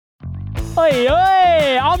Hey,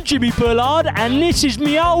 hey, I'm Jimmy Bullard, and this is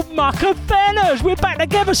me old mucker Fenners. We're back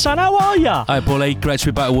together, son. How are ya? Hi, Bully. Great to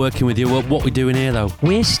be back working with you. What we doing here, though?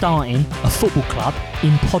 We're starting a football club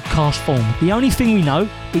in podcast form. The only thing we know,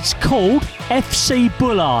 it's called FC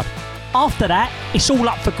Bullard. After that, it's all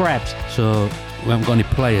up for grabs. So, we haven't got any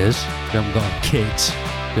players, we haven't got a kit,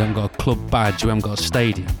 we haven't got a club badge, we haven't got a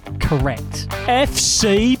stadium. Correct.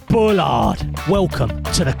 FC Bullard. Welcome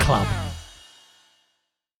to the club.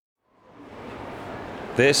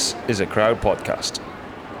 This is a Crowd podcast.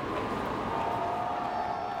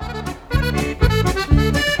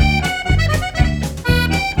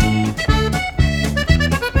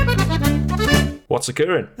 What's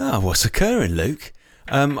occurring? What's occurring, Luke?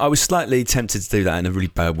 I was slightly tempted to do that in a really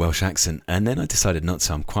bad Welsh accent, and then I decided not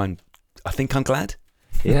to. I think I'm glad.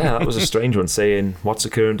 Yeah, that was a strange one, saying what's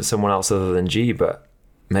occurring to someone else other than G, but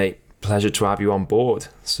mate, pleasure to have you on board.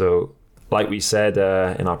 So, like we said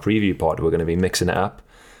in our preview pod, we're going to be mixing it up,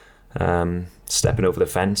 stepping over the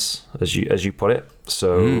fence, as you put it.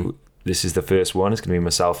 So this is the first one. It's going to be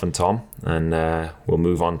myself and Tom, and we'll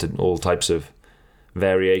move on to all types of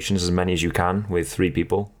variations, as many as you can, with 3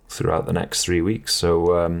 people throughout the next 3 weeks.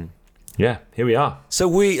 So yeah, here we are. So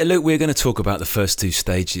we're going to talk about the first 2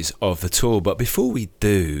 stages of the tour, but before we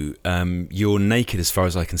do, you're naked as far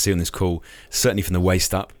as I can see on this call, certainly from the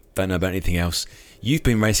waist up. Don't know about anything else. You've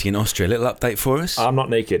been racing in Austria. A little update for us? I'm not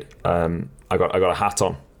naked. I got a hat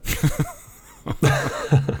on.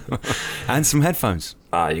 And some headphones.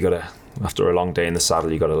 You gotta, after a long day in the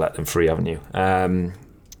saddle, you gotta let them free, haven't you?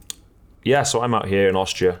 Yeah, so I'm out here in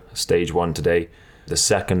Austria, stage 1 today, the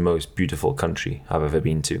second most beautiful country I've ever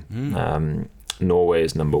been to. Norway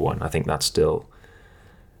is number 1. I think that's still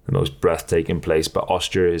the most breathtaking place, but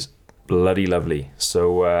Austria is bloody lovely.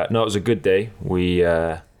 So no, it was a good day. We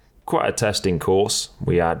quite a testing course.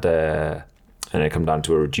 We had and it come down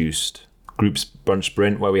to a reduced groups bunch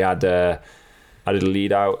sprint where we had I did a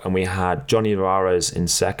lead out, and we had Johnny Rares in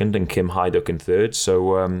second and Kim Hajduk in third.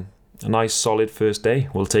 So a nice solid first day.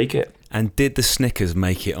 We'll take it. And did the Snickers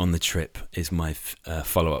make it on the trip, is my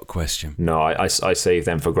follow-up question. No, I saved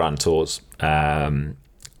them for Grand Tours.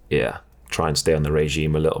 Yeah, try and stay on the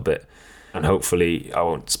regime a little bit. And hopefully I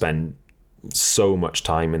won't spend so much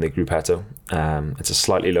time in the Gruppetto. It's a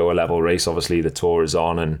slightly lower level race. Obviously the tour is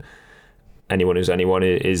on, and anyone is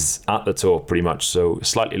at the tour pretty much. So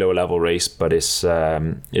slightly lower level race, but it's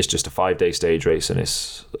just a 5-day stage race, and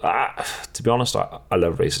it's to be honest, I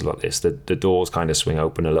love races like this. The doors kind of swing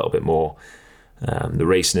open a little bit more. The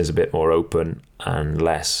racing is a bit more open and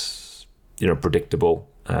less, predictable.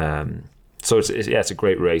 So it's a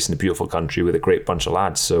great race in a beautiful country with a great bunch of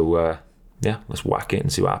lads. So yeah, let's whack it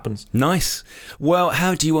and see what happens. Nice. Well,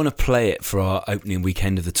 how do you want to play it for our opening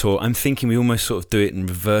weekend of the tour? I'm thinking we almost sort of do it in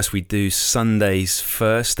reverse. We do Sundays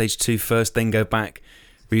first, stage 2 first, then go back,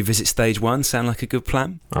 revisit stage 1. Sound like a good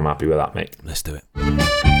plan? I'm happy with that, mate. Let's do it.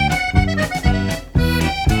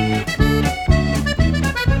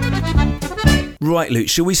 Right, Luke,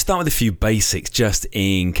 shall we start with a few basics, just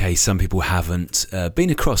in case some people haven't been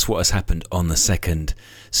across what has happened on the second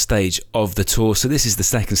stage of the tour. So this is the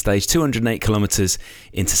second stage, 208 kilometres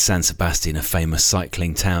into San Sebastian, a famous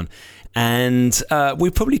cycling town. And we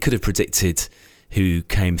probably could have predicted who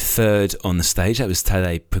came third on the stage. That was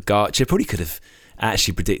Tadej Pogačar. Probably could have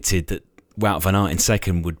actually predicted that Wout van Aert in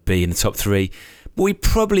second would be in the top 3. But we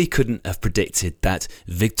probably couldn't have predicted that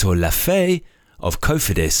Victor Lafay of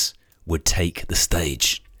Cofidis would take the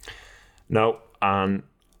stage. No, and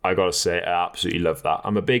I gotta say, I absolutely love that.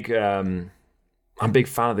 I'm a big fan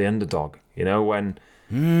of the underdog. When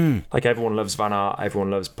like everyone loves Van Aert, everyone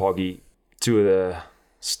loves Poggy, 2 of the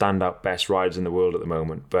standout best riders in the world at the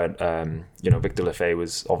moment. But Victor Lafay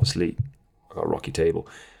was obviously, I got a rocky table.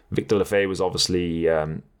 Victor Lafay was obviously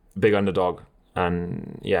big underdog,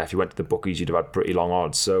 and yeah, if you went to the bookies, you'd have had pretty long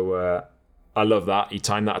odds. So I love that. He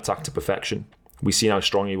timed that attack to perfection. We've seen how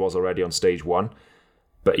strong he was already on stage 1,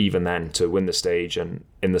 but even then, to win the stage and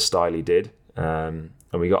in the style he did, and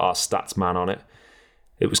we got our stats man on it.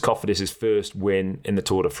 It was Cofidis' first win in the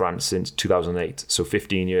Tour de France since 2008, so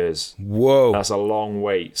 15 years. Whoa. That's a long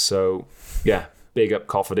wait. So yeah, big up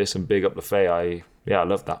Cofidis and big up Lafay. I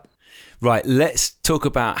love that. Right, let's talk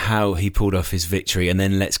about how he pulled off his victory, and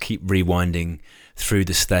then let's keep rewinding through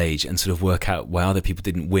the stage and sort of work out why other people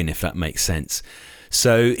didn't win, if that makes sense.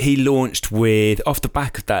 So he launched off the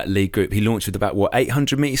back of that lead group, he launched with about,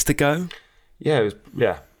 800 metres to go? Yeah, it was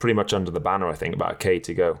pretty much under the banner, I think, about a K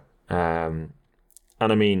to go. And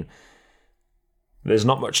I mean, there's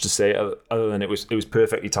not much to say other than it was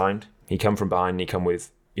perfectly timed. He come from behind, and he come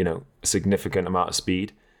with, a significant amount of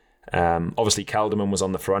speed. Obviously, Kelderman was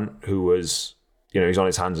on the front, who was he's on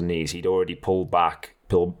his hands and knees. He'd already pulled back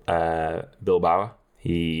Bilbao.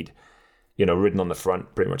 He'd, ridden on the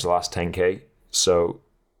front pretty much the last 10K. So,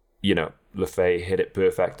 Lefay hit it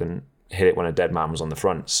perfect and hit it when a dead man was on the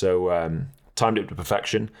front. So, timed it to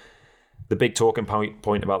perfection. The big talking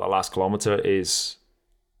point about the last kilometre is,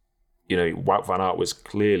 Wout van Aert was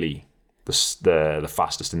clearly the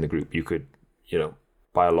fastest in the group. You could,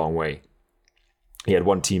 by a long way. He had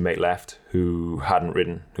one teammate left who hadn't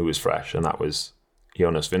ridden, who was fresh, and that was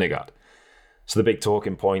Jonas Vingegaard. So the big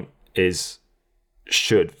talking point is,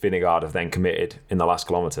 should Vingegaard have then committed in the last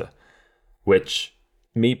kilometre? Which,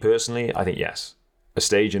 me personally, I think yes. A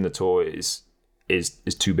stage in the Tour is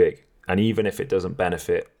too big. And even if it doesn't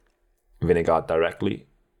benefit Vingegaard directly,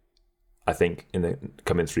 I think in the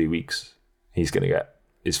coming 3 weeks, he's going to get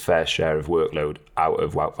his fair share of workload out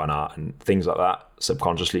of Wout van Aert, and things like that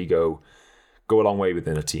subconsciously go a long way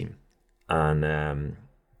within a team. And,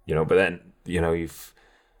 but then, you've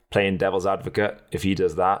playing devil's advocate. If he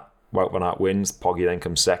does that, Wout van Aert wins, Poggi then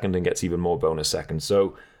comes second and gets even more bonus seconds.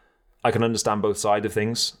 So I can understand both sides of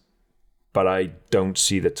things, but I don't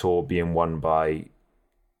see the Tour being won by,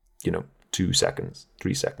 2 seconds,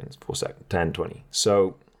 3 seconds, 4 seconds, 10, 20.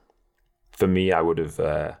 So for me, I would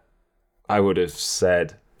have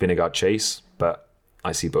said Vingegaard chase, but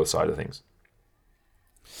I see both sides of things.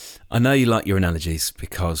 I know you like your analogies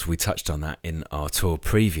because we touched on that in our Tour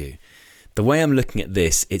preview. The way I'm looking at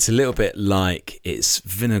this, it's a little bit like it's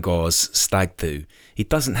Vingegaard's stag do. He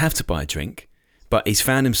doesn't have to buy a drink, but he's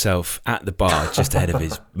found himself at the bar just ahead of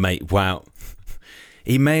his mate Wout.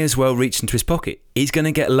 He may as well reach into his pocket. He's going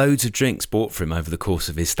to get loads of drinks bought for him over the course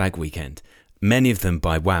of his stag weekend, many of them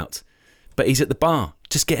by Wout. But he's at the bar.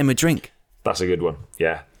 Just get him a drink. That's a good one.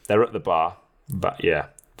 Yeah, they're at the bar, but yeah,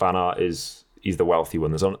 Van Aert he's the wealthy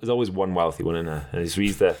one. There's always one wealthy one in there, and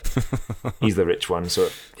he's the rich one. So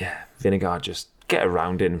yeah, Vingegaard, just get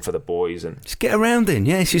around in for the boys and just get around in.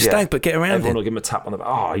 Yeah, it's your stag, but get around everyone in. Will give him a tap on the back.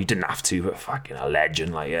 Oh, you didn't have to, but fucking a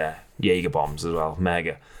legend. Like Jaeger bombs as well,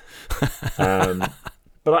 mega.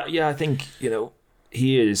 But I think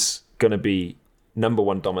he is going to be number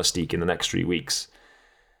one domestique in the next 3 weeks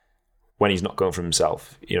when he's not going for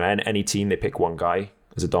himself. Any team, they pick one guy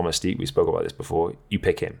as a domestique. We spoke about this before. You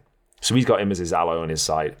pick him. So he's got him as his ally on his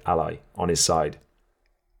side.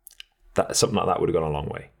 That something like that would have gone a long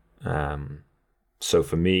way. So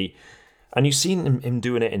for me, and you've seen him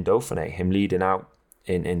doing it in Dauphiné, him leading out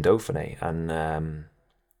in Dauphiné, and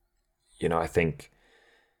I think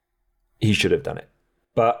he should have done it.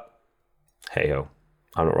 But hey ho,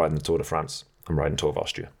 I'm not riding the Tour de France. I'm riding Tour of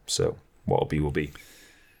Austria. So what'll be will be.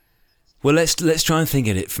 Well, let's try and think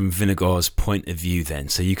of it from Vingegaard's point of view then,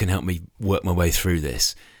 so you can help me work my way through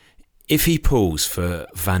this. If he pulls for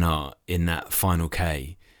Van Aert in that final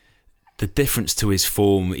K, the difference to his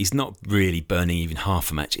form, he's not really burning even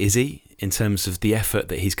half a match, is he? In terms of the effort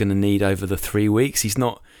that he's going to need over the 3 weeks, he's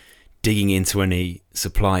not digging into any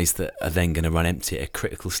supplies that are then going to run empty at a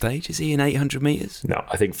critical stage, is he, in 800 metres? No,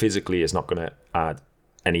 I think physically it's not going to add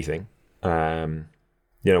anything.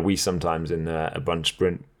 We sometimes in a bunch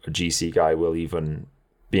sprint, a GC guy will even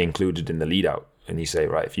be included in the lead out, and you say,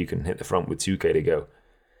 right, if you can hit the front with 2K to go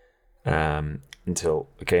until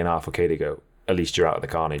a K and a half or K to go, at least you're out of the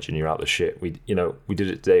carnage and you're out of the shit. We did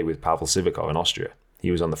it today with Pavel Sivakov in Austria. He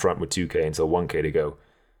was on the front with 2K until 1K to go,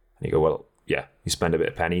 and you go, well, yeah, you spend a bit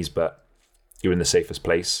of pennies, but you're in the safest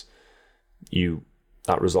place.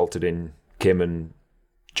 That resulted in Kim and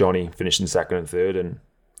Johnny finishing second and third, and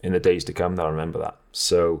in the days to come, they'll remember that.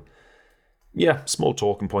 So, yeah, small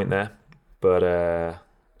talking point there. But,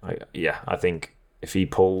 I think if he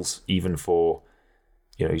pulls even for,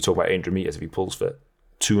 you talk about 800 metres, if he pulls for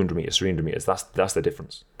 200 metres, 300 metres, that's the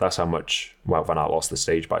difference. That's how much Wout van Aert lost the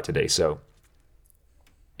stage by today. So,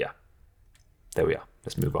 yeah, there we are.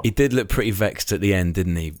 Let's move on. He did look pretty vexed at the end,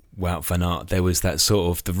 didn't he, Wout van Aert? There was that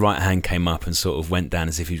sort of, the right hand came up and sort of went down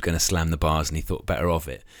as if he was going to slam the bars, and he thought better of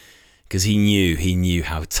it. Because he knew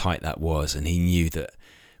how tight that was, and he knew that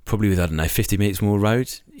probably with, 50 minutes more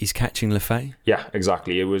road, he's catching Lefay. Yeah,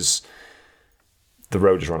 exactly. It was, the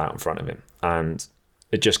road has run out in front of him. And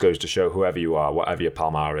it just goes to show, whoever you are, whatever your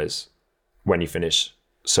Palmar is, when you finish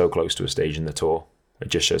so close to a stage in the Tour, it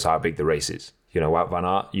just shows how big the race is. Wout van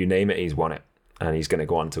Aert, you name it, he's won it. And he's going to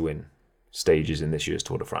go on to win stages in this year's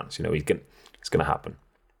Tour de France. It's going to happen.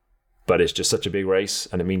 But it's just such a big race,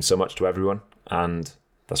 and it means so much to everyone. And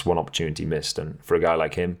that's one opportunity missed. And for a guy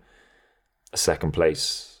like him, a second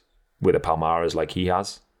place with a Palmares like he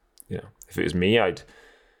has, if it was me, I'd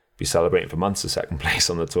be celebrating for months a second place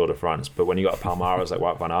on the Tour de France. But when you got a Palmares like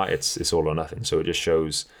Wout van Aert, it's all or nothing. So it just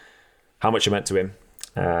shows how much it meant to him.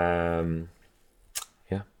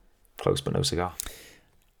 Close but no cigar.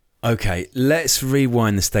 Okay, let's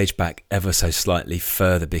rewind the stage back ever so slightly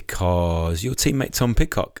further, because your teammate Tom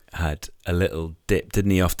Pidcock had a little dip,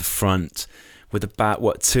 didn't he, off the front with about,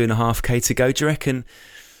 2.5k to go? Do you reckon?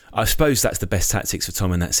 I suppose that's the best tactics for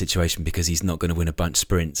Tom in that situation, because he's not going to win a bunch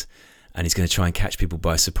sprint and he's going to try and catch people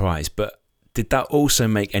by surprise. But did that also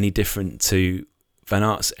make any difference to Van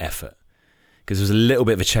Aert's effort? Because there was a little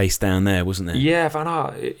bit of a chase down there, wasn't there? Yeah, Van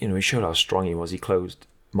Aert, he showed how strong he was. He closed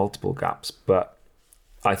multiple gaps, but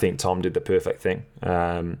I think Tom did the perfect thing.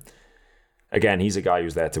 Again, he's a guy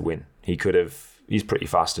who's there to win. He's pretty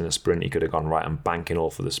fast in a sprint. He could have gone, right, I'm banking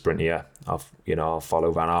all for the sprint here. I'll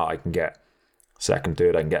follow Van Aert. I can get second,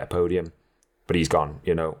 third, I can get a podium. But he's gone,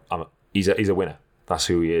 he's a winner. That's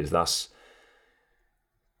who he is. That's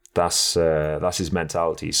his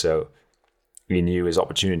mentality. So he knew his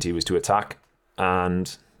opportunity was to attack,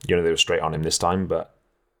 and they were straight on him this time, but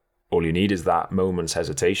all you need is that moment's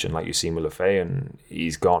hesitation, like you've seen with Lefay, and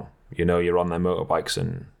he's gone. You're on their motorbikes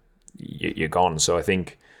and you're gone. So I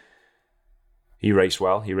think he raced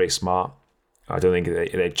well. He raced smart. I don't think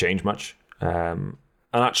they'd changed much. And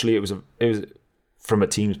actually, it was from a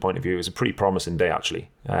team's point of view, it was a pretty promising day. Actually,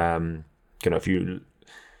 if you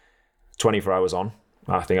 24 hours on,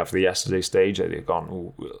 I think after the yesterday stage, they've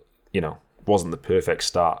gone. Wasn't the perfect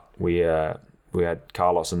start. We had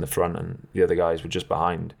Carlos in the front, and the other guys were just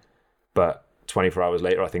behind. But 24 hours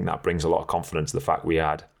later, I think that brings a lot of confidence. The fact we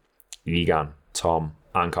had Egan, Tom,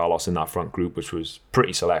 and Carlos in that front group, which was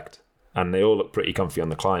pretty select, and they all looked pretty comfy on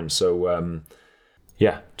the climb. So,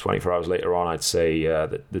 24 hours later on, I'd say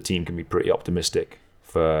that the team can be pretty optimistic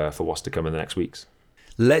for what's to come in the next weeks.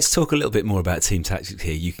 Let's talk a little bit more about team tactics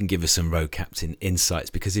here. You can give us some road captain insights,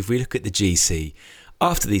 because if we look at the GC,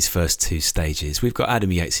 after these first two stages, we've got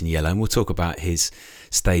Adam Yates in yellow, and we'll talk about his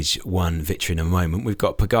stage 1 victory in a moment. We've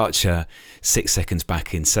got Pogačar 6 seconds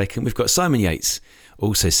back in second. We've got Simon Yates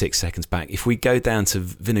also 6 seconds back. If we go down to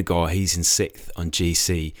Vingegaard, he's in 6th on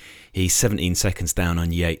GC. He's 17 seconds down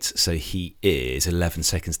on Yates, so he is 11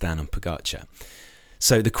 seconds down on Pogačar.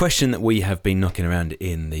 So the question that we have been knocking around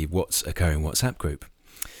in the What's Occurring WhatsApp group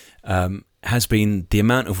has been the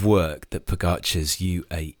amount of work that Pogačar's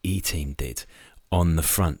UAE team did on the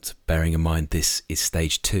front, bearing in mind this is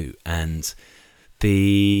stage 2, and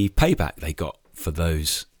the payback they got for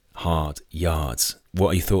those hard yards. What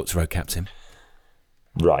are your thoughts, road captain?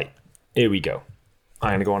 Right, here we go. I'm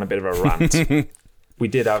going to go on a bit of a rant. We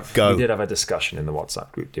did have a discussion in the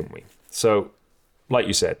WhatsApp group, didn't we? So, like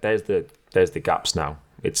you said, there's the gaps now.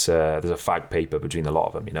 It's there's a fag paper between a lot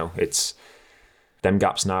of them. It's them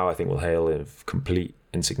gaps now. I think will hail of complete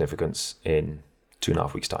insignificance in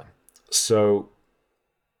 2.5 weeks' time. So,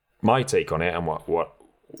 my take on it and what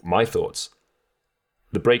my thoughts.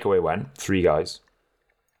 The breakaway went 3 guys.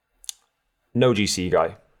 No GC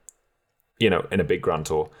guy. In a big Grand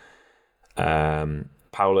Tour.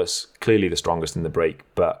 Paulus, clearly the strongest in the break,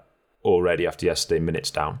 but already after yesterday,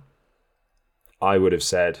 minutes down. I would have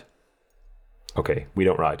said, okay, we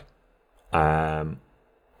don't ride. And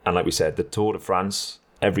like we said, the Tour de France,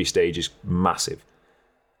 every stage is massive.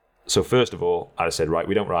 So first of all, I'd have said, right,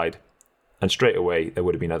 we don't ride. And straight away, there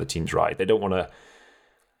would have been other teams ride. They don't want to,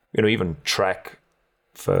 even trek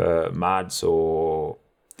for Mads, or,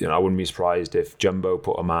 I wouldn't be surprised if Jumbo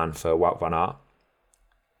put a man for Wout van Aert.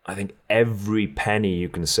 I think every penny you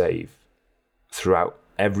can save throughout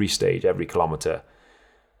every stage, every kilometre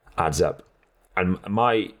adds up. And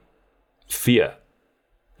my fear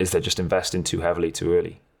is they're just investing too heavily too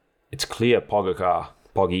early. It's clear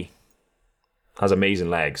Poggy has amazing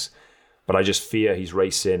legs, but I just fear he's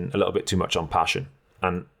racing a little bit too much on passion.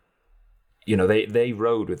 And, they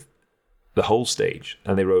rode with the whole stage,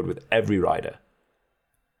 and they rode with every rider.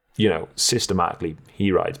 Systematically,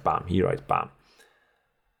 he rides, bam, he rides, bam.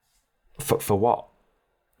 For what?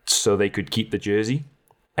 So they could keep the jersey?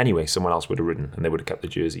 Anyway, someone else would have ridden, and they would have kept the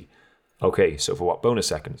jersey. Okay, so for what? Bonus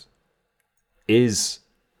seconds. Is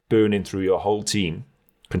burning through your whole team,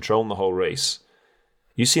 controlling the whole race.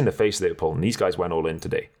 You've seen the face they were pulling. These guys went all in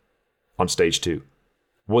today on stage 2.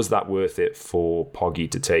 Was that worth it for Poggy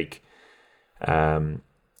to take 8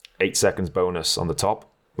 seconds bonus on the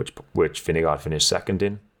top, which Vingegaard finished second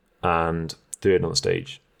in, and third on the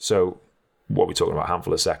stage? So what we're talking about, a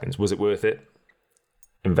handful of seconds. Was it worth it?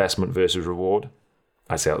 Investment versus reward?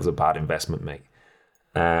 I say it was a bad investment, mate.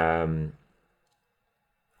 And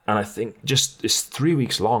I think just it's 3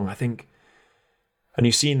 weeks long, I think. And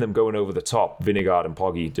you've seen them going over the top, Vingegaard and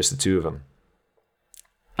Poggy, just the two of them.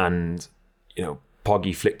 And,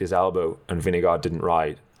 Poggy flicked his elbow and Vingegaard didn't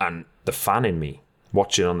ride. And the fan in me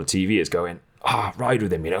watching on the TV is going, ride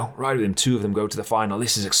with him, ride with him. 2 of them go to the final.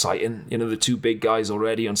 This is exciting. The 2 big guys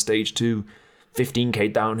already on stage 2.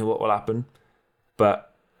 15k downhill, what will happen?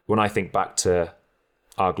 But when I think back to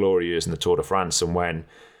our glory years in the Tour de France and when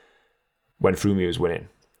Froome was winning,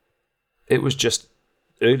 it was just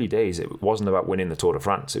early days. It wasn't about winning the Tour de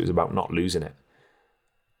France. It was about not losing it.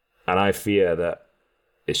 And I fear that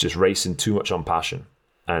it's just racing too much on passion.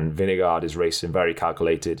 And Vingegaard is racing very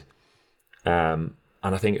calculated. And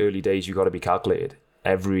I think early days, you've got to be calculated.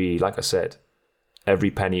 Like I said,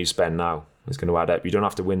 every penny you spend now is going to add up. You don't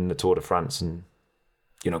have to win the Tour de France and,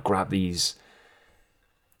 grab these.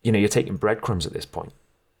 You're taking breadcrumbs at this point.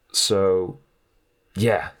 So,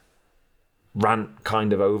 yeah, rant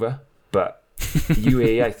kind of over. But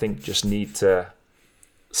UAE, I think, just need to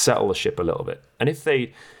settle the ship a little bit. And if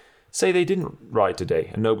they say they didn't ride today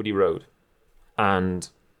and nobody rode, and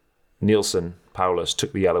Nielsen, Paulus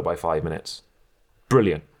took the yellow by 5 minutes,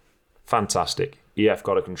 brilliant, fantastic. EF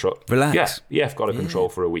got a control. Relax. Yeah, EF got a control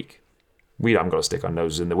for a week. We haven't got to stick our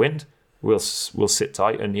noses in the wind. We'll sit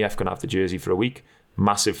tight, and EF can have the jersey for a week.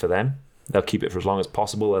 Massive for them. They'll keep it for as long as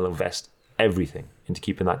possible. They'll invest everything into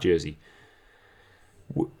keeping that jersey.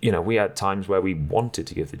 We had times where we wanted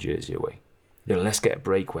to give the jersey away. Let's get a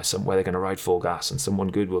break where they're going to ride full gas and someone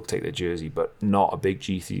good will take their jersey, but not a big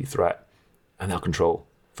GC threat, and they'll control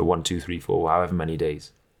for 1, 2, 3, 4, however many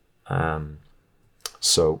days.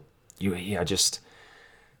 So just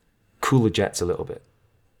cool the jets a little bit.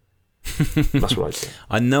 That's what I'd say.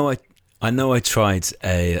 I know I tried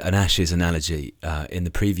an Ashes analogy in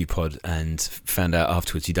the preview pod and found out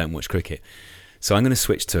afterwards you don't watch cricket. So I'm going to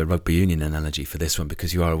switch to a rugby union analogy for this one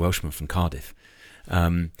because you are a Welshman from Cardiff.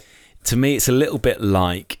 To me, it's a little bit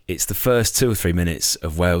like it's the first 2 or 3 minutes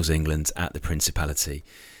of Wales-England at the Principality.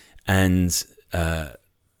 And the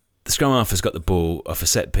scrum half has got the ball off a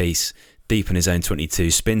set piece deep in his own 22,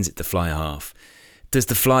 spins it to fly half. Does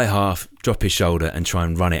the fly half drop his shoulder and try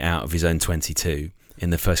and run it out of his own 22 in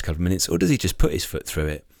the first couple of minutes? Or does he just put his foot through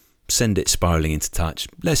it, send it spiralling into touch?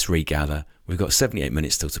 Let's regather. We've got 78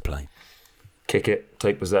 minutes still to play. Kick it,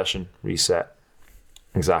 take possession, reset.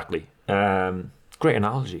 Exactly. Great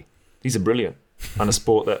analogy. These are brilliant. And a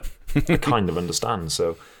sport that I kind of understand.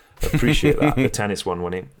 So I appreciate that. The tennis one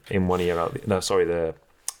went in one ear out. The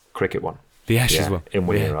cricket one. The Ashes one. In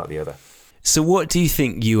one ear out the other. So what do you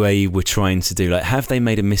think UAE were trying to do? Like, have they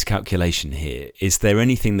made a miscalculation here? Is there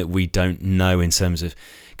anything that we don't know in terms of...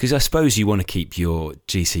 Because I suppose you want to keep your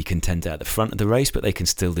GC contender at the front of the race, but they can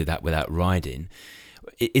still do that without riding.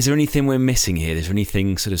 Is there anything we're missing here? Is there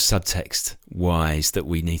anything sort of subtext-wise that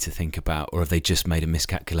we need to think about? Or have they just made a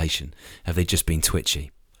miscalculation? Have they just been twitchy?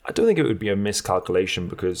 I don't think it would be a miscalculation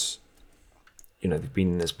because, they've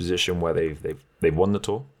been in this position where they've won the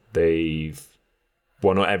Tour. They've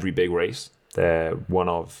won every big race. They're one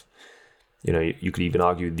of, you could even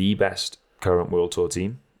argue the best current World Tour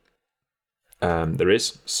team there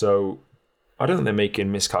is. So I don't think they're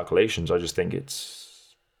making miscalculations. I just think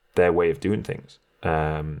it's their way of doing things.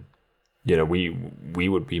 We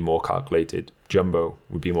would be more calculated. Jumbo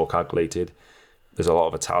would be more calculated. There's a lot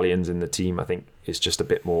of Italians in the team. I think it's just a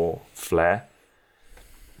bit more flair,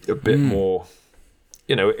 a bit more.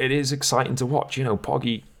 It is exciting to watch.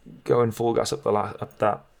 Poggy going full gas up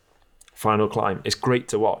that final climb. It's great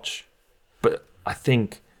to watch, but I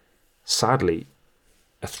think sadly,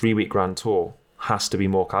 a 3-week Grand Tour has to be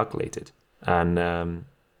more calculated. And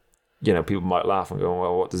people might laugh and go,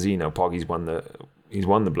 "Well, what does he know? Poggy's won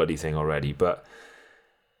the bloody thing already." But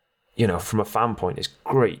from a fan point, it's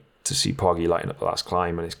great to see Poggy lighting up the last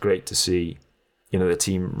climb, and it's great to see the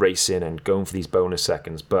team racing and going for these bonus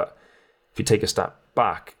seconds. But if you take a step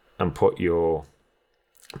back and put your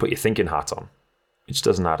thinking hat on, it just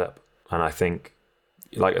doesn't add up. And I think,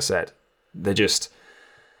 like I said, they're just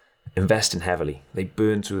investing heavily. They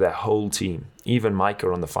burn through their whole team. Even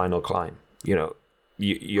Micah on the final climb.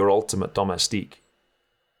 Your ultimate domestique.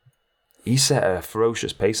 He set a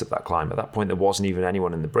ferocious pace at that climb. At that point, there wasn't even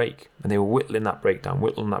anyone in the break. And they were whittling the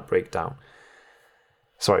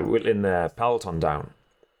peloton down.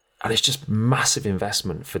 And it's just massive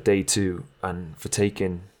investment for day 2 and for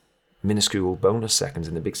taking minuscule bonus seconds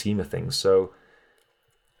in the big scheme of things. So,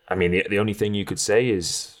 I mean, the only thing you could say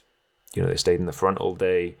is, they stayed in the front all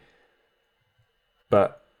day.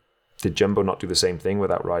 But did Jumbo not do the same thing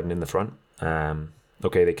without riding in the front?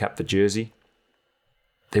 Okay, they kept the jersey.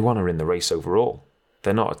 They want to win the race overall.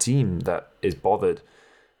 They're not a team that is bothered.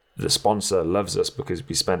 The sponsor loves us because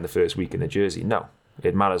we spent the first week in the jersey. No,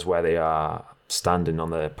 it matters where they are standing on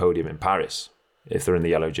the podium in Paris. If they're in the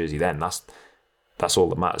yellow jersey, then that's all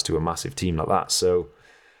that matters to a massive team like that. So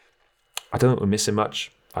I don't think we're missing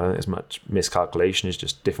much. I don't think there's much miscalculation. It's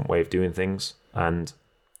just a different way of doing things. And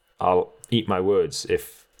I'll eat my words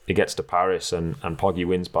if it gets to Paris and Poggy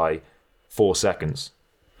wins by 4 seconds,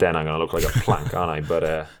 then I'm going to look like a plank, aren't I?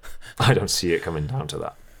 But I don't see it coming down to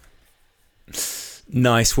that.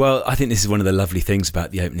 Nice. Well, I think this is one of the lovely things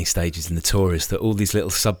about the opening stages in the Tour is that all these little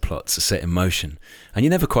subplots are set in motion and you're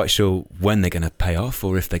never quite sure when they're going to pay off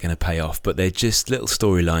or if they're going to pay off, but they're just little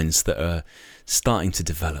storylines that are starting to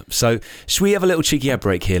develop. So should we have a little cheeky ad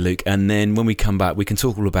break here, Luke? And then when we come back, we can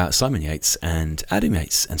talk all about Simon Yates and Adam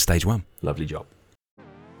Yates and Stage 1. Lovely job.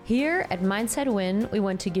 Here at Mindset Win, we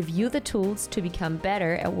want to give you the tools to become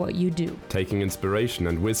better at what you do. Taking inspiration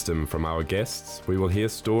and wisdom from our guests, we will hear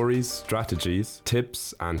stories, strategies,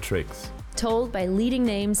 tips and tricks. Told by leading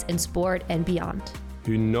names in sport and beyond.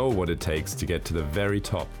 Who know what it takes to get to the very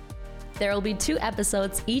top. There will be 2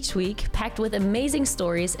 episodes each week, packed with amazing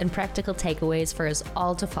stories and practical takeaways for us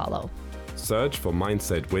all to follow. Search for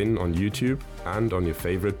Mindset Win on YouTube and on your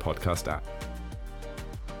favorite podcast app.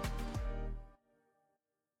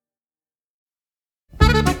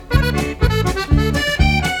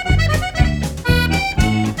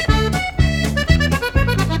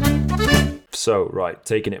 So, right,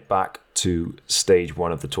 taking it back to stage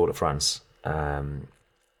 1 of the Tour de France.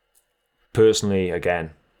 Personally,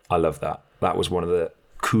 again, I love that. That was one of the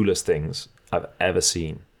coolest things I've ever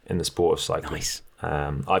seen in the sport of cycling. Nice.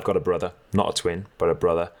 I've got a brother, not a twin, but a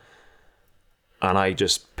brother. And I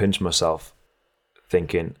just pinched myself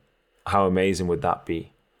thinking, how amazing would that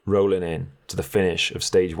be, rolling in to the finish of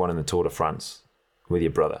stage 1 in the Tour de France with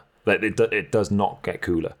your brother. Like, it does not get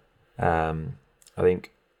cooler. I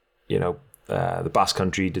think, the Basque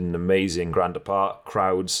Country did an amazing Grand Depart.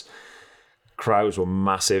 Crowds were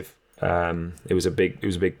massive. It was a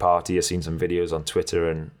big party. I've seen some videos on Twitter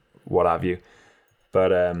and what have you.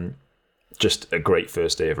 But just a great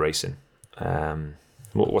first day of racing.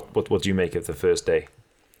 What do you make of the first day?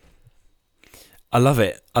 I love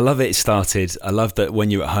it. It started. I love that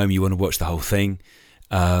when you're at home, you want to watch the whole thing.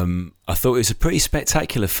 I thought it was a pretty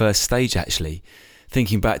spectacular first stage, actually.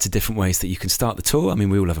 Thinking back to different ways that you can start the tour. I mean,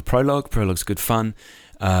 we all have a prologue. Prologue's good fun.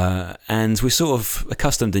 And we're sort of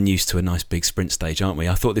accustomed and used to a nice big sprint stage, aren't we?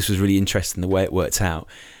 I thought this was really interesting, the way it worked out.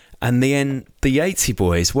 And the Yatesy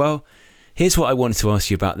boys, well, here's what I wanted to ask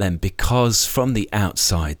you about them, because from the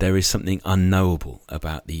outside, there is something unknowable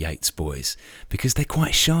about the Yates boys, because they're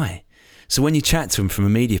quite shy. So when you chat to them from a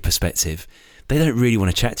media perspective, they don't really want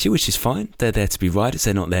to chat to you, which is fine. They're there to be riders.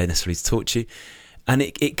 They're not there necessarily to talk to you. And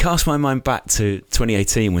it cast my mind back to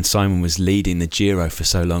 2018 when Simon was leading the Giro for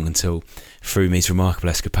so long until Froome's remarkable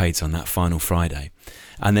escapades on that final Friday.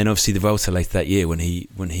 And then obviously the Vuelta later that year when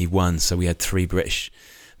he won. So we had 3 British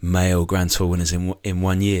male Grand Tour winners in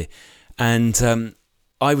 1 year. And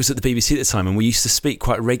I was at the BBC at the time and we used to speak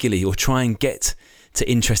quite regularly or try and get to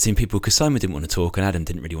interesting people because Simon didn't want to talk and Adam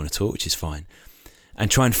didn't really want to talk, which is fine.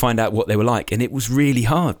 And try and find out what they were like. And it was really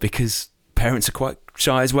hard because parents are quite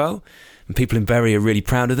shy as well. And people in Bury are really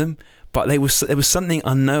proud of them, but there was something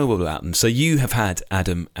unknowable about them. So you have had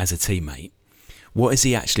Adam as a teammate. What is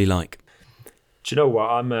he actually like? Do you know what?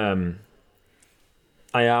 I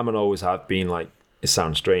am and always have been, like, it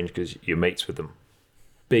sounds strange because you're mates with them.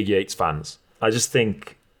 Big Yates fans. I just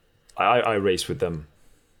think I raced with them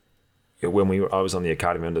when I was on the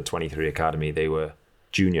academy, under 23 academy. They were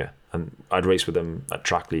junior, and I'd race with them at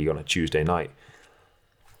track league on a Tuesday night.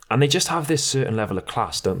 And they just have this certain level of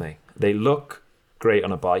class, don't they? They look great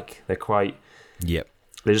on a bike. They're quite... Yep.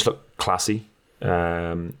 They just look classy.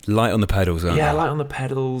 Light on the pedals, aren't they? Yeah, light on the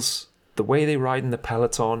pedals. The way they ride in the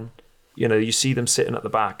peloton. You see them sitting at the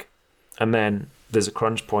back. And then there's a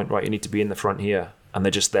crunch point, right? You need to be in the front here. And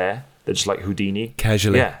they're just there. They're just like Houdini.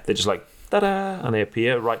 Casually. Yeah, they're just like, ta-da! And they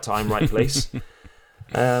appear, right time, right place.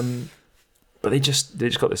 But they just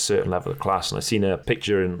got this certain level of class. And I seen a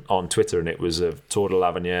picture on Twitter, and it was of Tour de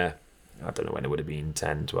l'Avenir. I don't know when it would have been,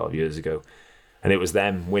 10, 12 years ago. And it was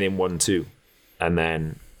them winning 1-2. And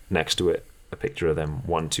then next to it, a picture of them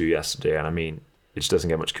 1-2 yesterday. And I mean, it just doesn't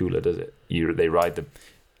get much cooler, does it? They ride the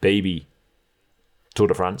baby Tour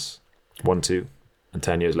de France, 1-2. And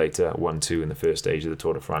 10 years later, 1-2 in the first stage of the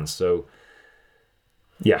Tour de France. So,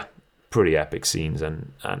 yeah, pretty epic scenes.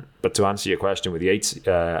 But to answer your question with Yates,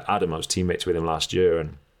 Adam, I was teammates with him last year.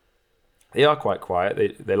 And they are quite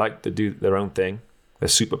quiet. They like to do their own thing. They're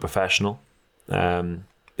super professional.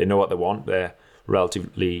 They know what they want. They're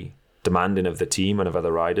relatively demanding of the team and of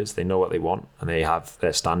other riders. They know what they want and they have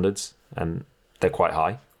their standards and they're quite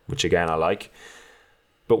high, which again I like.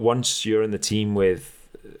 But once you're in the team with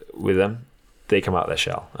them, they come out of their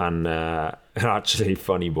shell and they're actually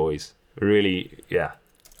funny boys. Really, yeah.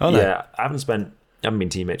 Oh, no. Yeah, I haven't been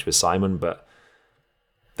teammates with Simon, but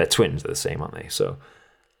they're twins. They're the same, aren't they? So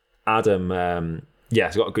Adam,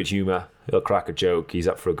 he's got a good humour. He'll crack a joke. He's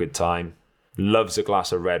up for a good time. Loves a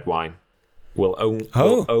glass of red wine. will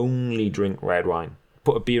only drink red wine.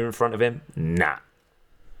 Put a beer in front of him, nah.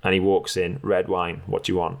 And he walks in, red wine. What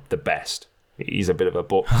do you want? The best. He's a bit of a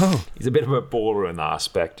he's a bit of a baller in that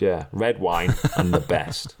aspect. Yeah, red wine and the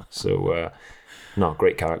best. So, no,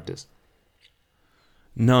 great characters.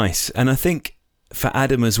 Nice. And I think for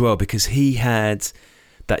Adam as well, because he had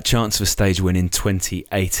that chance of a stage win in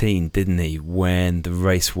 2018, didn't he? When the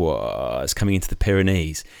race was coming into the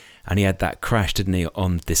Pyrenees, and he had that crash, didn't he,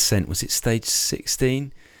 on descent? Was it stage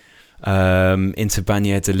 16 into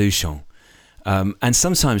Bagnères de Luchon? And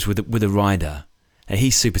sometimes with a rider, and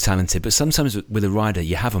he's super talented, but sometimes with a rider,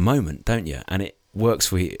 you have a moment, don't you? And it works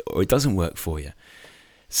for you, or it doesn't work for you.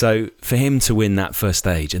 So for him to win that first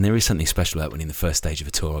stage, and there is something special about winning the first stage of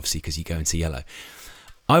a tour, obviously, because you go into yellow.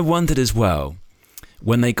 I wondered as well,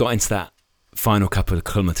 when they got into that final couple of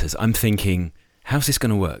kilometres, I'm thinking, how's this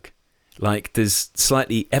going to work? Like, does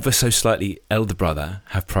ever so slightly elder brother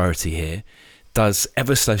have priority here? Does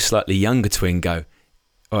ever so slightly younger twin go,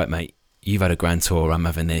 all right, mate, you've had a grand tour, I'm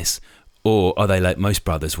having this? Or are they like most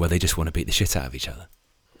brothers where they just want to beat the shit out of each other?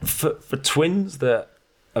 For twins that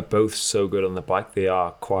are both so good on the bike, they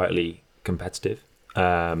are quietly competitive.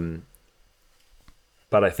 But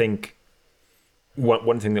I think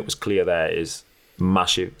one thing that was clear there is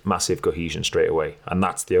massive cohesion straight away. And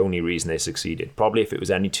that's the only reason they succeeded. Probably if it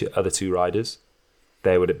was any other two riders,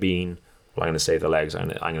 they would have been, well, I'm going to save the legs, I'm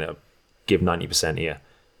going to give 90% here.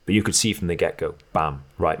 But you could see from the get-go, bam,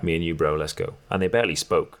 right, me and you, bro, let's go. And they barely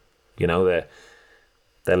spoke. You know,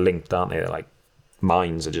 they're linked, aren't they? They're like,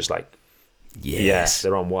 minds are just like, yes,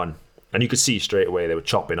 they're on one. And you could see straight away they were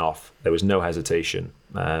chopping off. There was no hesitation.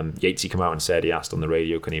 Yatesy came out and said, he asked on the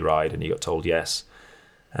radio, can he ride? And he got told yes.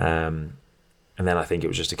 And then I think it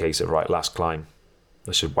was just a case of, right, last climb,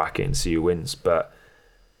 let's just whack it and see who wins. But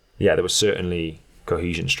yeah, there was certainly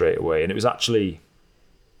cohesion straight away. And it was actually,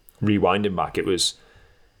 rewinding back,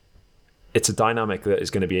 it's a dynamic that is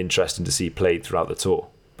going to be interesting to see played throughout the tour,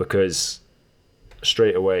 because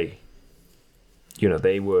straight away, you know,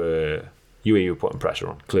 they were putting pressure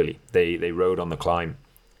on. Clearly, they rode on the climb.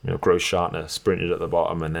 You know, Gross Schartner sprinted at the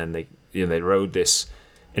bottom, and then they rode this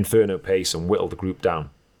inferno pace and whittled the group down.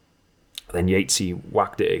 Then Yatesy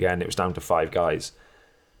whacked it again. It was down to 5 guys,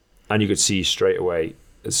 and you could see straight away,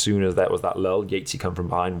 as soon as that was that lull, Yatesy come from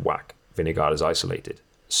behind, whack, Vingegaard is isolated.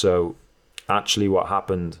 So actually, what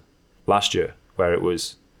happened last year, where it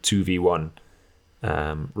was 2v1,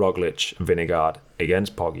 Roglic and Vingegaard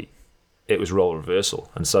against Poggi, it was role reversal,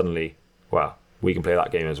 and suddenly, well, we can play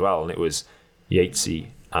that game as well. And it was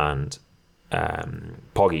Yatesy and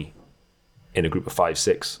Poggi in a group of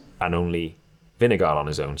 5-6, and only Vingegaard on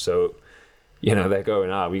his own. So, you know, they're going,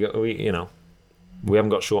 we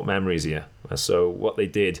haven't got short memories here. So what they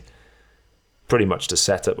did, pretty much to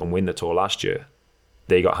set up and win the tour last year,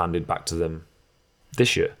 they got handed back to them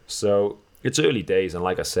this year. So it's early days, and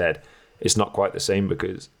like I said, it's not quite the same,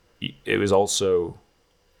 because it was also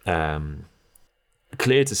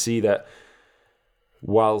clear to see that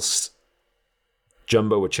whilst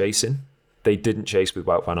Jumbo were chasing, they didn't chase with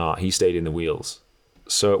Wout van Aert. He stayed in the wheels.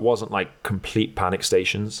 So it wasn't like complete panic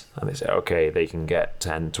stations, and they said, okay, they can get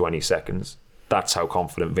 10, 20 seconds. That's how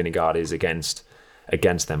confident Vingegaard is against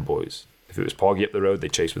them boys. If it was Poggi up the road, they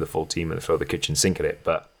chase with a full team and they throw the kitchen sink at it.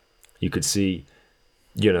 But you could see,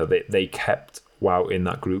 you know, they kept Wout in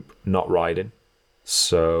that group, not riding.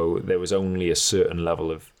 So there was only a certain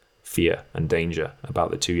level of fear and danger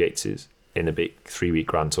about the two Yateses in a big 3-week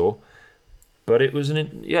Grand Tour. But it was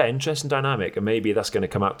an interesting dynamic, and maybe that's going to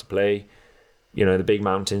come out to play. You know, the big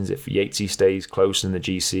mountains, if Yatesy stays close in the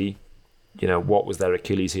GC, you know, what was their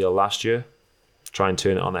Achilles heel last year? Try and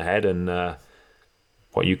turn it on the head, and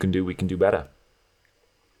what you can do, we can do better.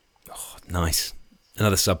 Oh, nice.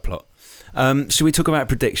 Another subplot. Should we talk about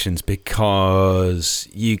predictions? Because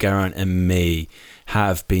you, Geraint, and me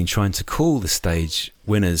have been trying to call the stage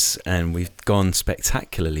winners, and we've gone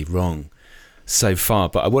spectacularly wrong so far.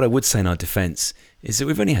 But what I would say in our defence is that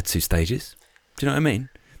we've only had 2 stages. Do you know what I mean?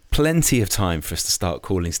 Plenty of time for us to start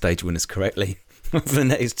calling stage winners correctly for the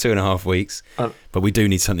next 2.5 weeks. But we do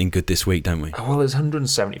need something good this week, don't we? Well, there's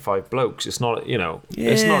 175 blokes. It's not,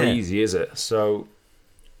 it's not easy, is it? So,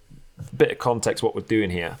 a bit of context what we're doing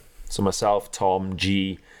here. So myself, Tom,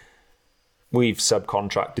 G, we've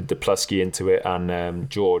subcontracted Duplusky into it, and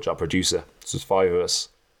George, our producer. So there's 5 of us,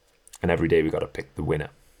 and every day we've got to pick the winner.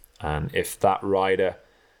 And if that rider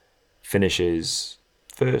finishes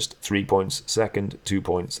first, 3 points, second, 2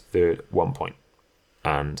 points, third, 1 point,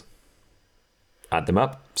 and add them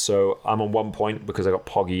up. So I'm on 1 point because I got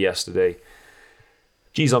Poggi yesterday.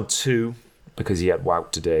 G's on 2 because he had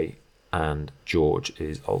Wout today, and George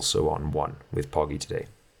is also on 1 with Poggi today.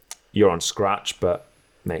 you're on scratch, but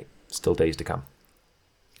mate, still days to come.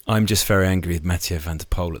 I'm just very angry with Mathieu van der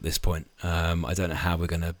Poel at this point. I don't know how we're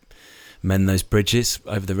going to mend those bridges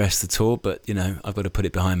over the rest of the tour, but I've got to put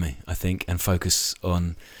it behind me, I think, and focus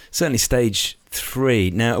on certainly stage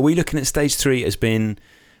 3. Now, are we looking at stage 3 as being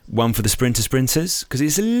one for the sprinters? Because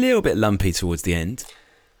it's a little bit lumpy towards the end.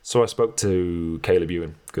 So I spoke to Caleb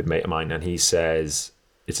Ewan, good mate of mine, and he says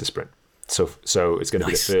it's a sprint. So it's going to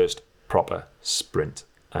be the first proper sprint.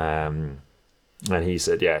 And he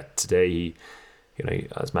said, yeah, today,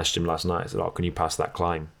 I was messaging him last night. I said, can you pass that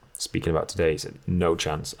climb? Speaking about today, he said, no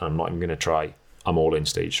chance. I'm not even going to try. I'm all in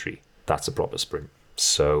stage 3. That's a proper sprint.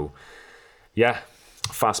 So, yeah,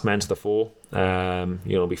 fast men to the fore.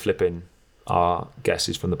 We'll be flipping our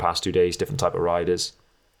guesses from the past 2 days, different type of riders.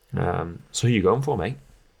 So who are you going for, mate?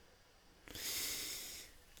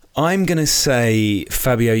 I'm going to say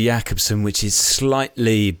Fabio Jakobsen, which is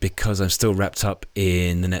slightly because I'm still wrapped up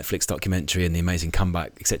in the Netflix documentary and the amazing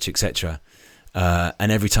comeback, etc., etc.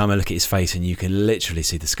 And every time I look at his face, and you can literally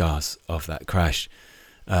see the scars of that crash,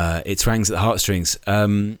 it twangs at the heartstrings.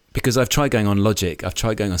 Because I've tried going on Logic, I've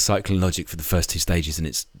tried going on Cycling Logic for the first 2 stages, and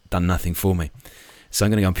it's done nothing for me. So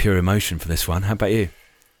I'm going to go on pure emotion for this one. How about you?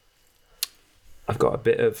 I got a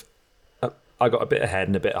bit of head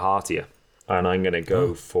and a bit of heart here, and I'm going to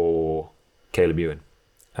go for Caleb Ewan.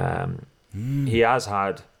 He has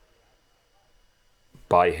had,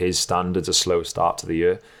 by his standards, a slow start to the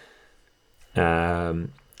year.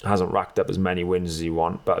 Hasn't racked up as many wins as he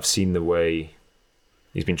wants, but I've seen the way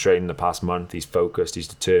he's been training the past month. He's focused, he's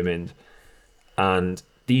determined, and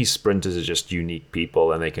these sprinters are just unique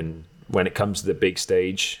people, and they can, when it comes to the big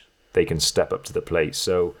stage, they can step up to the plate.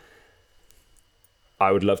 So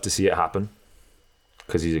I would love to see it happen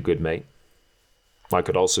because he's a good mate. I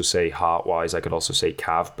could also say heart-wise, I could also say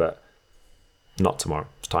Cav, but not tomorrow.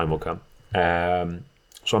 Time will come.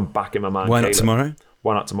 So I'm backing my man. Why Caleb. not tomorrow?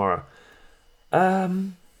 Why not tomorrow? I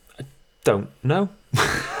don't know.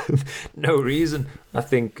 No reason. I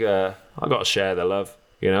think I got to share the love.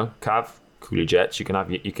 Cav, Cooley Jets. You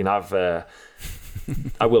can have.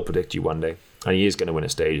 I will predict you one day, and he is going to win a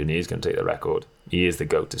stage, and he is going to take the record. He is the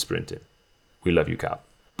GOAT to sprinting. We love you, Cav,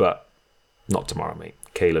 but not tomorrow, mate.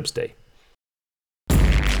 Caleb's day.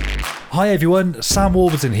 Hi everyone, Sam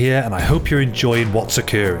Warburton here, and I hope you're enjoying what's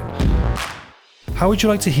occurring. How would you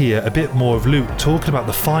like to hear a bit more of Luke talking about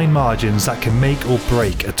the fine margins that can make or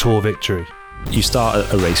break a Tour victory? You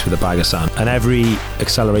start a race with a bag of sand, and every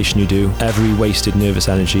acceleration you do, every wasted nervous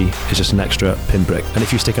energy is just an extra pinprick. And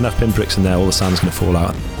if you stick enough pinpricks in there, all the sand's going to fall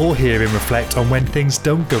out. Or hear him reflect on when things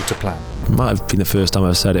don't go to plan. It might have been the first time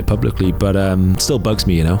I've said it publicly, but it still bugs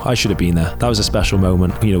me, I should have been there. That was a special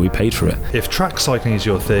moment, we paid for it. If track cycling is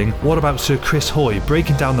your thing, what about Sir Chris Hoy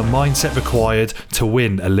breaking down the mindset required to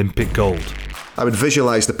win Olympic gold? I would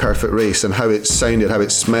visualise the perfect race and how it sounded, how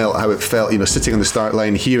it smelled, how it felt, sitting on the start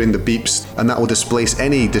line, hearing the beeps, and that will displace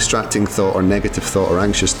any distracting thought or negative thought or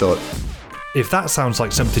anxious thought. If that sounds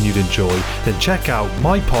like something you'd enjoy, then check out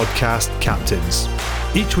my podcast, Captains.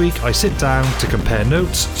 Each week I sit down to compare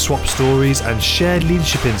notes, swap stories, and share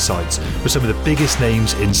leadership insights with some of the biggest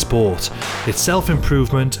names in sport. It's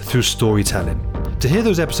self-improvement through storytelling. To hear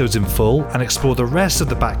those episodes in full and explore the rest of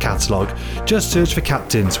the back catalogue, just search for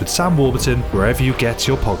Captains with Sam Warburton wherever you get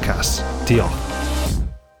your podcasts. Diolch.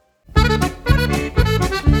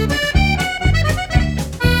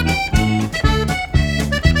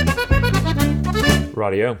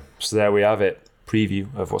 Rightio. So there we have it.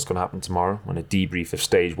 Preview of what's going to happen tomorrow and a debrief of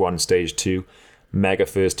stage 1, stage 2. Mega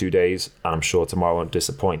first 2 days, and I'm sure tomorrow won't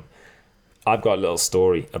disappoint. I've got a little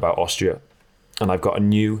story about Austria, and I've got a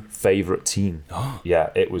new favourite team. Yeah,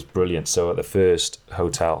 it was brilliant. So at the first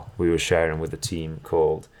hotel, we were sharing with a team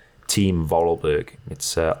called Team Vorarlberg.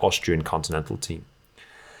 It's an Austrian continental team.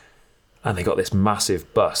 And they got this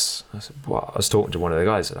massive bus. I said, "What?" I was talking to one of the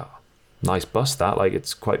guys. I said, "Oh, nice bus that,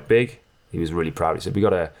 it's quite big." He was really proud. He said, "We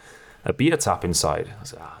got a beer tap inside." I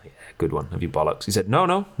said, "Yeah, good one. Have you bollocks?" He said,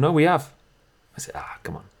 No, we have." I said,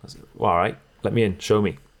 "Come on." I said, "Well, all right, let me in, show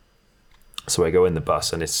me." So I go in the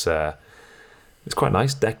bus, and it's quite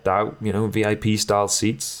nice, decked out, VIP style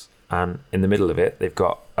seats, and in the middle of it, they've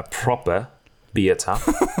got a proper beer tap.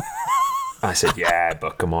 I said, "Yeah,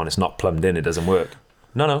 but come on, it's not plumbed in, it doesn't work."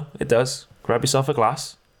 No, it does. Grab yourself a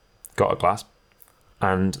glass. Got a glass,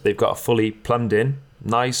 and they've got a fully plumbed in,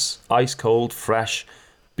 nice, ice cold, fresh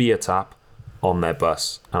beer tap on their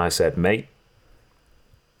bus. And I said, "Mate,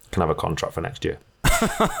 can I have a contract for next year?" How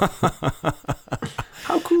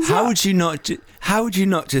cool is that? How would you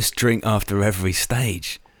not just drink after every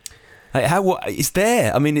stage? It's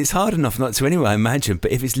there. I mean, it's hard enough not to anyway, I imagine.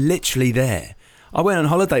 But if it's literally there, I went on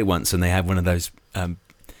holiday once and they had one of those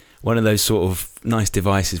one of those sort of nice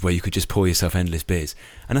devices where you could just pour yourself endless beers.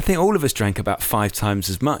 And I think all of us drank about 5 times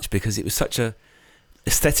as much because it was such a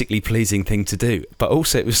aesthetically pleasing thing to do, but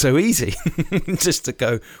also it was so easy just to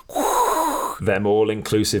go. Them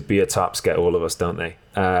all-inclusive beer taps get all of us, don't they?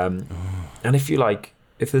 And if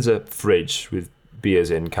there's a fridge with beers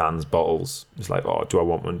in cans, bottles, it's like, oh, do I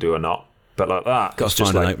want one, do I not? But like that, Got it's to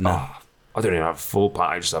just find an like, opener. oh, I don't even have a full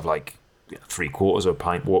pint. I just have like 3/4 of a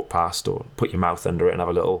pint, walk past, or put your mouth under it and have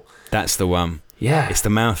a little. That's the one. Yeah, it's the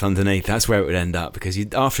mouth underneath. That's where it would end up, because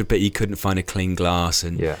after a bit you couldn't find a clean glass,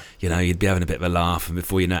 and you'd be having a bit of a laugh, and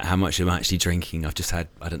before you know how much I'm actually drinking, I've just had,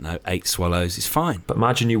 I don't know, 8 swallows. It's fine. But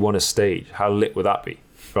imagine you won a stage. How lit would that be?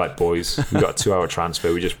 Right, boys, we got a 2-hour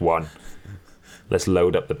transfer. We just won. Let's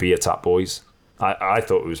load up the beer tap, boys. I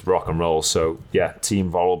thought it was rock and roll. So yeah,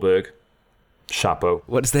 Team Vorarlberg, chapeau.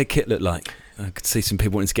 What does their kit look like? I could see some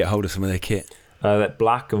people wanting to get hold of some of their kit. They're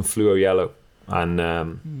black and fluo yellow,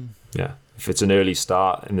 and yeah. If it's an early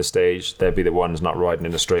start in the stage, they'd be the ones not riding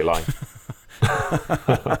in a straight line.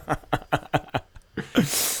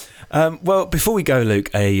 Well, before we go, Luke,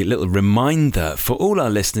 a little reminder for all our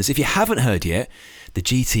listeners. If you haven't heard yet, the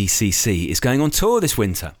GTCC is going on tour this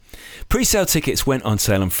winter. Pre-sale tickets went on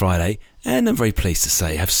sale on Friday, and I'm very pleased to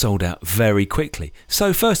say have sold out very quickly.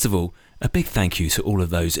 So first of all, a big thank you to all of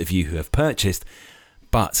those of you who have purchased.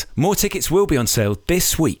 But more tickets will be on sale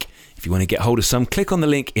this week. If you want to get hold of some, click on the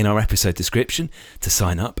link in our episode description to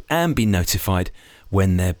sign up and be notified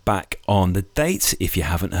when they're back on. The date, if you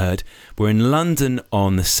haven't heard, we're in London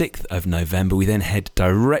on the 6th of November. We then head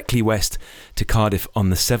directly west to Cardiff on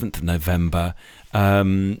the 7th of November.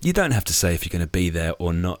 You don't have to say if you're going to be there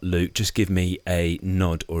or not, Luke. Just give me a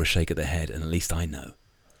nod or a shake of the head, and at least I know.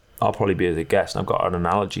 I'll probably be as a guest. I've got an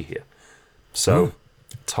analogy here. So,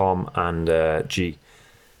 Tom and G,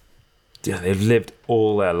 they've lived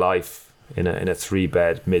all their life in a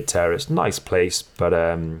 3-bed mid-terrace, nice place, but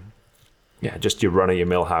just your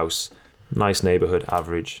run-of-your-mill house, nice neighbourhood,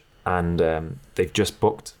 average, and they've just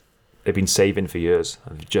booked. They've been saving for years,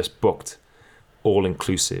 and they've just booked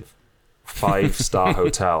all-inclusive 5-star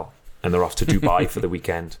hotel, and they're off to Dubai for the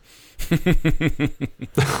weekend.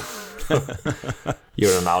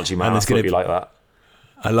 You're an analogy man. It's going to be like that.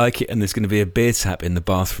 I like it, and there's going to be a beer tap in the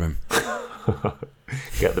bathroom.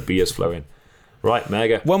 Get the beers flowing. Right,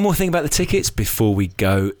 mega. One more thing about the tickets before we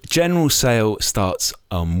go. General sale starts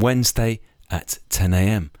on Wednesday at 10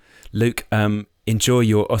 a.m. Luke, enjoy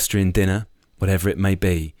your Austrian dinner, whatever it may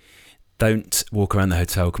be. Don't walk around the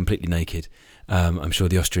hotel completely naked. I'm sure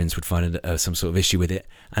the Austrians would find some sort of issue with it.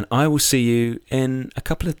 And I will see you in a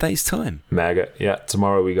couple of days' time. Mega. Yeah,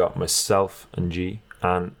 tomorrow we got myself and G.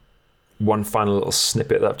 And one final little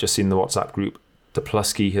snippet that I've just seen in the WhatsApp group.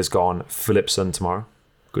 Duplusky has gone Philipson tomorrow.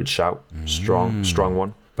 Good shout. Strong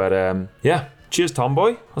one. But cheers,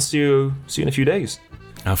 Tomboy. I'll see you in a few days.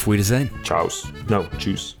 Auf Wiedersehen. Ciao. No,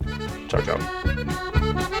 tschüss. Ciao, ciao.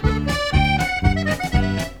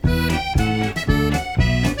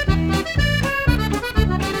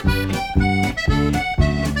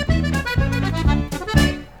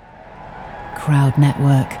 Crowd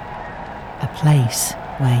Network, a place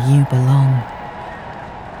where you belong.